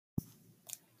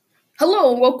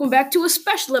Hello and welcome back to a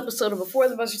special episode of Before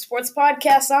the Buzzer Sports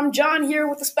Podcast. I'm John here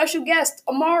with a special guest,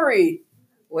 Amari.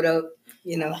 What up?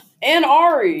 And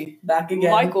Ari. Back again.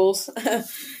 Michaels.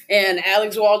 And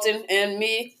Alex Walton and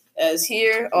me as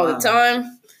here all the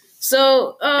time.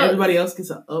 So, everybody else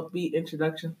gets an upbeat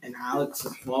introduction, and Alex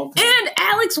Walton. And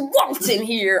Alex Walton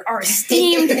here, our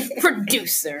esteemed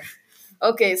producer.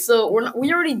 Okay, so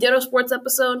we already did a sports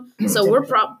episode, so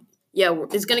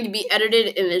it's going to be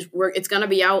edited and it's going to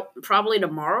be out probably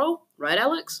tomorrow, right,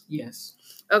 Alex? Yes.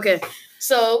 Okay,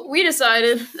 so we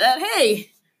decided that,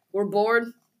 hey, we're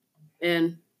bored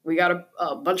and we got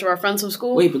a bunch of our friends from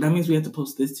school. Wait, but that means we have to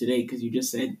post this today because you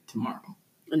just said tomorrow.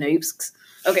 No, oops.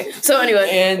 Okay, so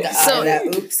anyway.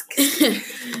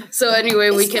 So anyway,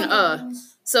 we can,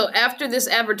 so after this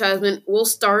advertisement, we'll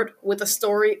start with a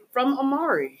story from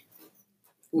Amari.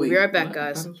 We'll be right back,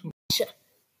 guys.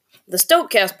 The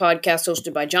Stokecast podcast,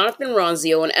 hosted by Jonathan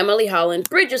Ronzio and Emily Holland,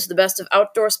 bridges the best of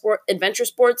outdoor sport, adventure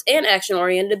sports, and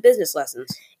action-oriented business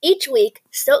lessons. Each week,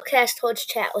 Stokecast holds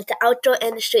chat with the outdoor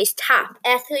industry's top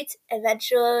athletes,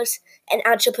 adventurers, and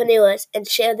entrepreneurs, and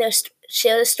share their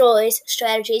stories,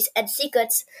 strategies, and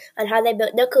secrets on how they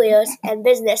built their careers and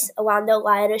business around their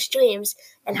wildest dreams,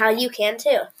 and how you can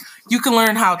too. You can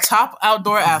learn how top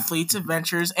outdoor athletes,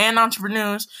 adventurers, and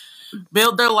entrepreneurs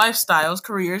build their lifestyles,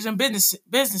 careers, and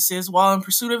businesses while in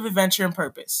pursuit of adventure and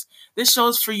purpose. This show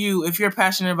is for you if you're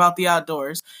passionate about the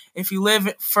outdoors, if you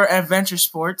live for adventure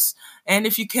sports, and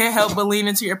if you can't help but lean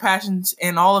into your passions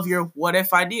and all of your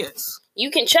what-if ideas.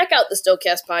 You can check out the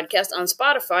Stokecast podcast on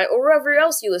Spotify or wherever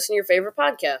else you listen to your favorite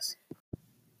podcasts.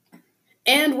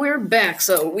 And we're back.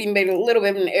 So we made a little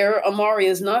bit of an error. Amari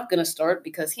is not going to start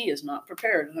because he is not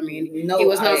prepared. I mean, No, he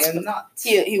was not. I am not.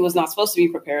 He was not supposed to be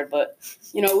prepared, but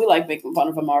we like making fun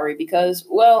of Amari because,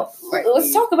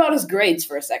 let's talk about his grades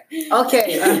for a second.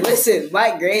 Okay, listen,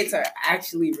 my grades are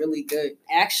actually really good.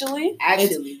 Actually,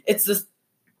 it's the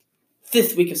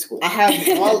 5th week of school. I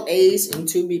have all A's and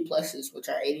 2 B pluses, which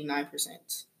are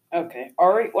 89%. Okay,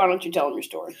 Ari, why don't you tell him your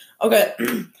story? Okay,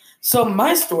 so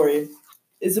my story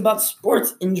is about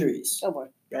sports injuries. Oh boy.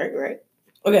 Right.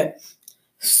 Okay,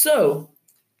 so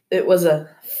it was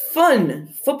a fun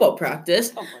football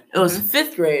practice. Oh boy. It was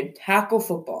 5th grade tackle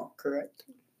football. Correct.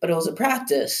 But it was a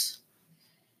practice.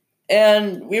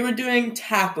 And we were doing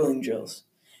tackling drills.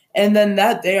 And then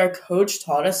that day our coach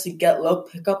taught us to get low,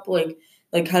 pick up, like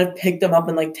kind of pick them up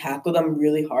and tackle them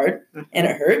really hard. And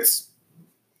it hurts.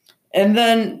 And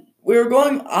then we were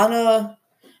doing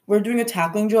a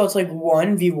tackling drill. It's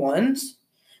 1v1s.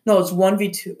 No, it's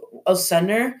 1v2. A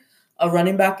center, a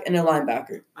running back, and a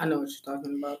linebacker. I know what you're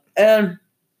talking about.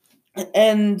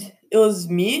 And it was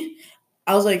me.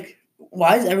 I was like,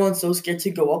 why is everyone so scared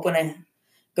to go up when I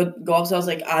go up? So I was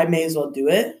like, I may as well do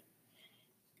it.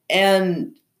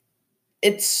 And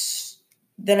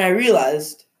then I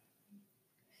realized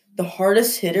the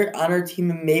hardest hitter on our team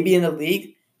and maybe in the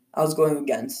league I was going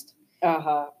against.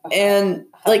 And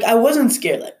I wasn't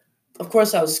scared. Of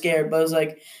course I was scared, but I was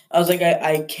like,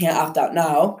 I can't opt out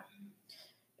now.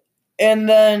 And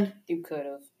then You could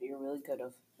have. You really could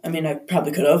have. I mean, I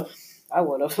probably could have. I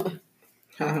would have.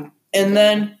 And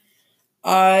then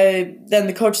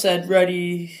the coach said,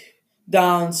 ready,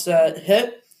 down, set,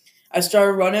 hit. I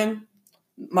started running.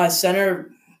 My center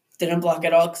didn't block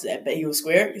at all because I bet he was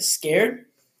scared.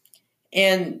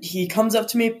 And he comes up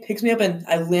to me, picks me up, and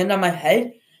I land on my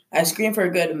head. I scream for a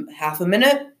good half a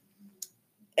minute.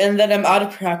 And then I'm out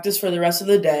of practice for the rest of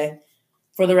the day.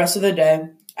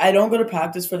 I don't go to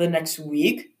practice for the next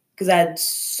week because I had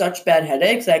such bad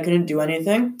headaches I couldn't do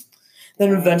anything.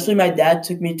 Then eventually my dad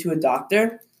took me to a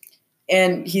doctor,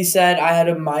 and he said I had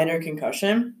a minor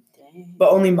concussion, but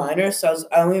only minor, so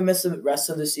I only missed the rest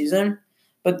of the season.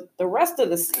 But The rest of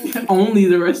the season. Only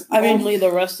the rest. Only the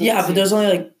rest of the season. but there's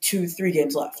only 2-3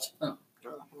 games left. Oh,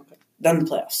 okay. Then the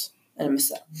playoffs, and I missed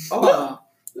that. Oh,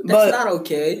 that's not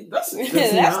okay. That's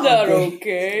not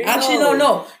okay. Actually,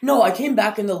 no. I came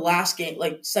back in the last game,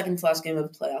 second to last game of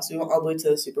the playoffs. We went all the way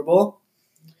to the Super Bowl,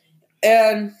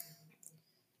 and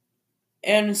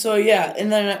so yeah,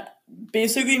 and then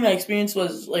basically my experience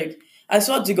was I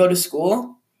still had to go to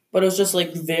school, but it was just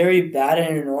very bad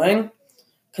and annoying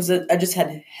because I just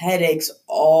had headaches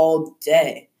all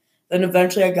day. Then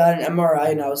eventually I got an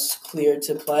MRI and I was cleared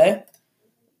to play,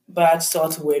 but I still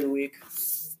had to wait a week.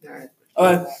 All right.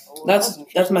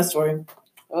 That's my story.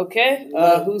 Okay,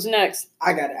 who's next?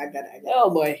 I got it.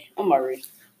 Oh boy, Amari.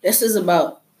 This is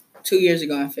about 2 years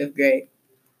ago in 5th grade.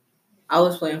 I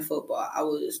was playing football. I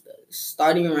was the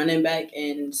starting running back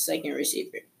and second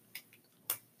receiver.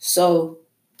 So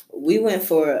we went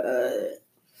for a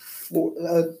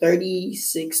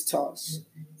 36 toss.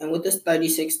 And with this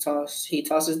 36 toss, he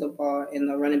tosses the ball and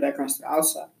the running back runs to the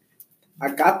outside. I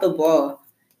got the ball,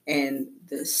 and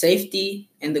the safety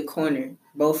and the corner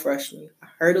both rushed me. I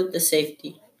hurdled the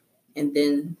safety, and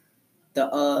then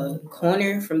the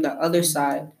corner from the other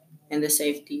side and the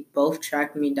safety both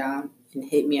tracked me down and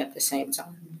hit me at the same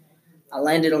time. I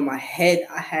landed on my head.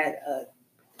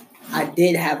 I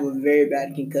did have a very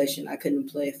bad concussion. I couldn't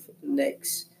play for the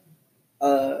next.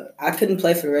 I couldn't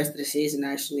play for the rest of the season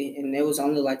actually, and it was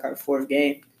only like our 4th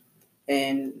game,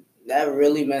 and that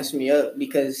really messed me up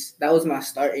because that was my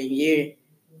starting year,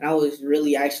 and I was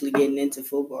really actually getting into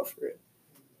football for it.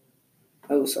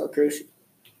 That was so crucial.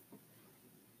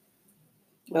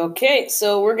 Okay,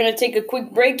 so we're going to take a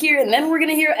quick break here, and then we're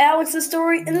going to hear Alex's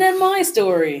story and then my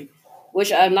story,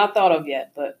 which I've not thought of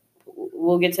yet, but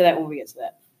we'll get to that when we get to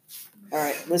that. All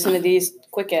right, listen to these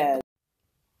quick ads.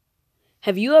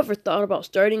 Have you ever thought about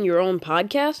starting your own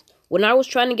podcast? When I was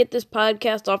trying to get this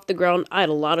podcast off the ground, I had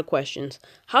a lot of questions.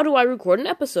 How do I record an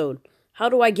episode? How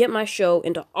do I get my show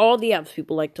into all the apps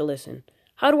people like to listen?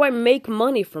 How do I make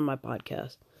money from my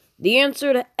podcast? The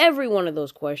answer to every one of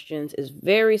those questions is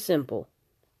very simple.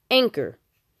 Anchor.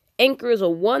 Anchor is a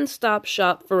one-stop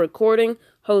shop for recording,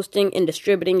 hosting, and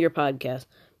distributing your podcast.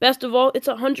 Best of all, it's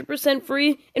 100%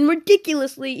 free and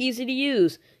ridiculously easy to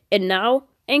use. And now,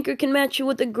 Anchor can match you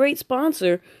with a great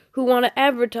sponsor who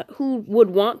would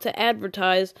want to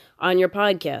advertise on your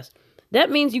podcast. That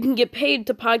means you can get paid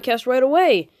to podcast right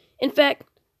away. In fact,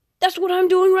 that's what I'm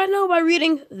doing right now by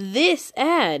reading this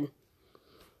ad.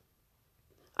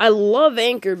 I love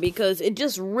Anchor because it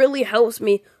just really helps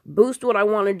me boost what I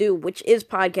want to do, which is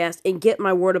podcast, and get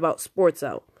my word about sports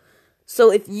out.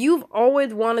 So if you've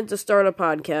always wanted to start a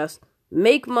podcast,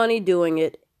 make money doing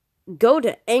it, go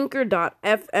to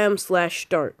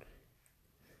anchor.fm/start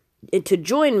to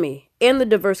join me and the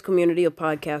diverse community of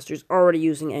podcasters already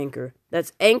using Anchor.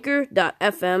 That's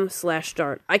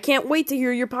anchor.fm/start. I can't wait to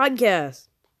hear your podcast.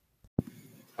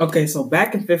 Okay, so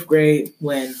back in 5th grade,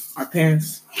 when our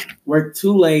parents worked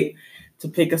too late to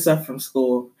pick us up from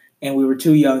school and we were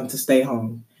too young to stay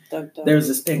home, there was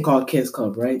this thing called Kids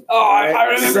Club, right? Oh, I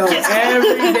remember. So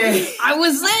every day I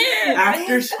was there.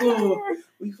 after school,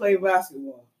 we played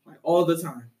basketball, like all the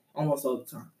time, almost all the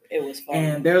time. It was fun.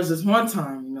 And there was this one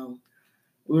time,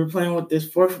 we were playing with this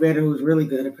 4th grader who was really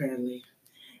good, apparently.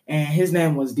 And his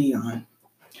name was Dion.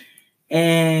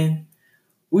 And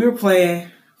we were playing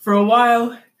for a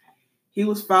while. He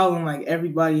was fouling like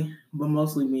everybody, but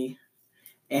mostly me.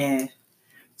 And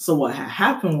so what had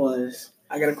happened was...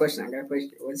 I got a question.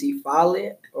 Was he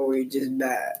fouling or were you just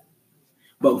bad?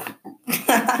 Both.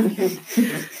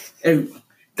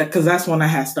 Because that's when I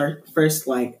had first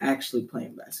actually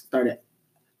playing basketball.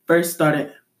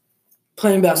 Started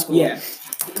Playing basketball. Yeah.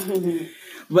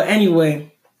 But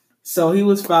anyway, so he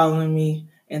was fouling me,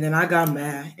 and then I got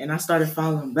mad, and I started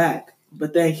fouling back.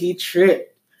 But then he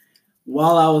tripped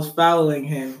while I was fouling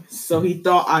him, so he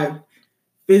thought I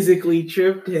physically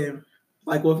tripped him,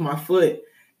 like with my foot,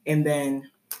 and then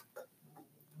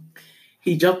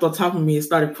he jumped on top of me and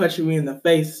started punching me in the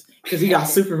face because he got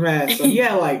super mad. So he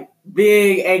had like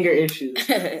big anger issues.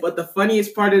 But the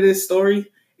funniest part of this story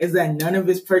is that none of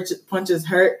his punches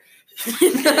hurt.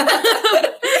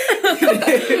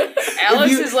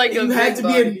 Alex is like a big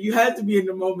bug. You had to be in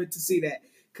the moment to see that,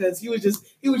 because he was just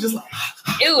like.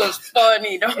 It was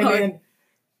funny, dog. And then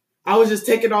I was just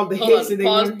taking all the hits.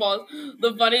 Pause.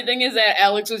 The funny thing is that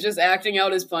Alex was just acting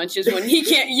out his punches when you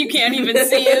can't even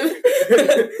see him.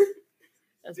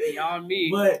 That's beyond me.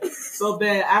 But so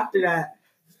then after that,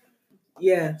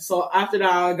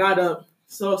 I got up.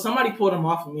 So somebody pulled him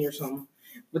off of me or something.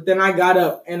 But then I got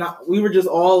up, and we were just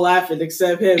all laughing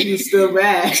except him. He was still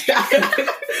mad.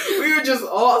 We were just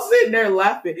all sitting there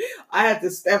laughing. I had to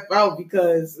step out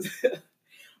because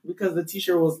the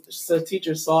teacher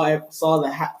saw the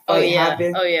fight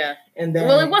happen. Oh yeah. And then,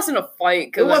 well, it wasn't a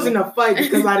fight. It wasn't a fight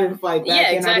because I didn't fight back,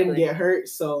 Yeah, and I didn't get hurt.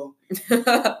 So,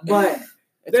 but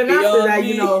then after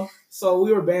that, so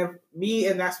we were banned. Me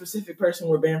and that specific person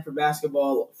were banned for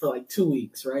basketball for like 2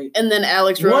 weeks, right? And then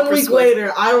Alex wrote 1 week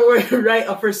later, I wrote write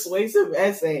a persuasive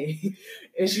essay,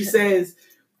 and she says,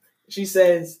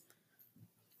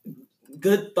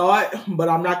 "Good thought, but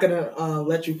I'm not gonna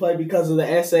let you play because of the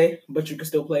essay, but you can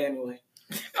still play anyway."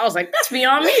 I was like, "That's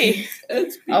beyond me."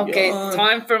 Okay,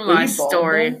 time for my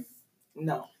story.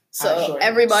 No. So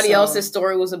everybody else's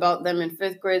story was about them in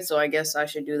 5th grade, so I guess I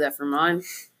should do that for mine.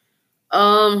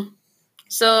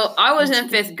 So I was in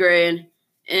 5th grade,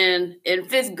 and in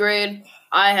 5th grade,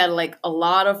 I had like a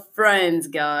lot of friends,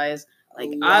 guys.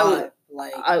 Like you weren't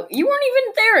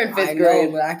even there in 5th grade. I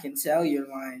know, but I can tell you're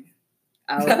lying.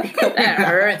 Ouch. That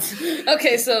hurts.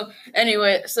 Okay, so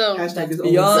anyway, so Hashtag is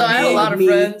Beyond so I have a lot of me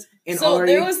friends. and So Ari.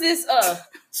 there was this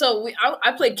so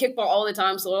I played kickball all the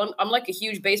time. So I'm like a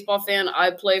huge baseball fan.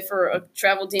 I play for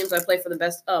travel teams. I play for the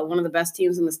best one of the best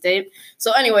teams in the state.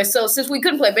 So anyway, so since we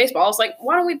couldn't play baseball, I was like,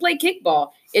 why don't we play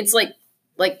kickball? It's like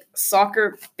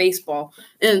soccer baseball.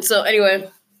 And so anyway,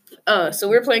 so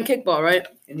we were playing kickball, right?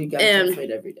 And you guys And-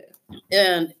 played every day.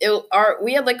 And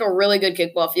we had like a really good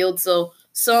kickball field. So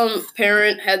some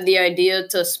parent had the idea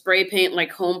to spray paint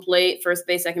like home plate, first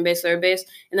base, second base, third base,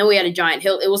 and then we had a giant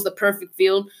hill. It was the perfect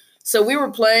field. So we were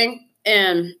playing,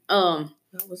 and That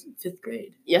was in 5th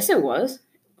grade. yes, it was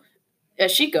at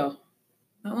Chico.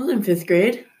 That was in 5th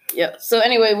grade. Yeah. So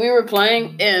anyway, we were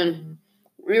playing, and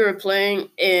we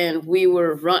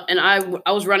were I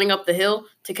was running up the hill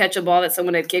to catch a ball that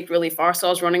someone had kicked really far. So I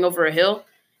was running over a hill.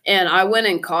 And I went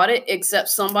and caught it, except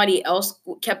somebody else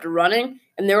kept running,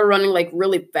 and they were running like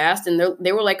really fast, and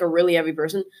they were like a really heavy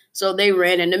person. So they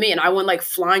ran into me, and I went like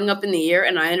flying up in the air,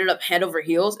 and I ended up head over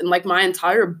heels, and like my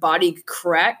entire body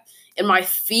cracked, and my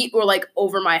feet were like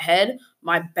over my head.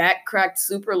 My back cracked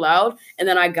super loud, and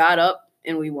then I got up,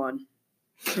 and we won.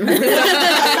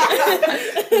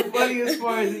 The funniest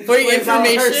part is For your it hurt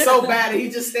information- so bad, and he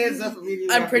just stands up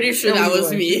immediately. I'm pretty sure that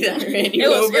was me that ran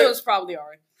you over. It was probably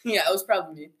Ari. Yeah, it was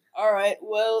probably me. All right.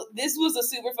 Well, this was a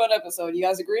super fun episode. You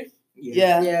guys agree?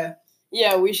 Yeah. Yeah.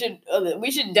 Yeah, we should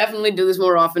definitely do this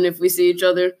more often if we see each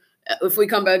other. If we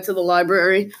come back to the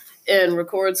library and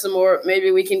record some more,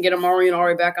 maybe we can get Amari and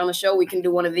Ari back on the show. We can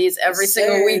do one of these every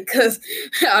single week because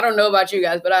I don't know about you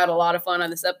guys, but I had a lot of fun on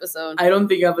this episode. I don't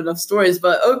think I have enough stories,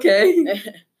 but okay.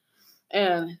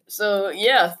 And so,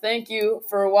 yeah, thank you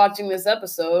for watching this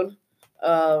episode.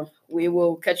 We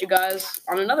will catch you guys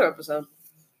on another episode.